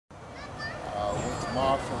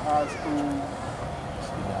Marshall High School.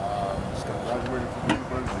 Graduated from the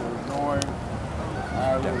University of Illinois.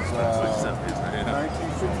 I was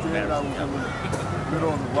 1968. I was in the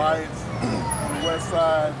middle of the riots on the West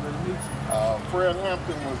Side. Fred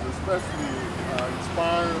Hampton was especially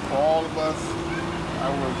inspiring for all of us. I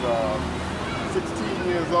was 16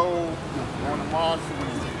 years old on the march when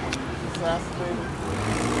he was assassinated.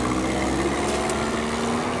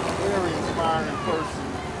 Very inspiring person.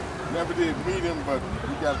 Never did meet him, but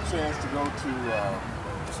we got a chance to go to the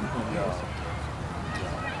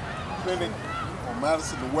clinic on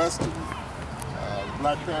Madison and Western. The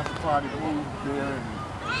Black Panther Party moved there in,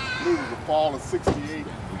 I believe it was the fall of '68.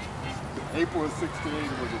 April of '68,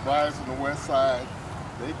 it was a rise on the West Side.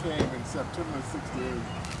 They came in September of '68.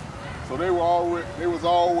 So they was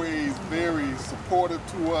always very supportive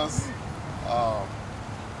to us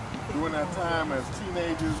during that time as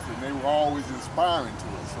teenagers, and they were always inspiring to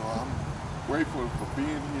us. So I'm grateful for being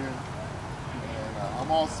here. And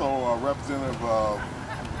I'm also a representative of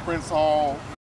Prince Hall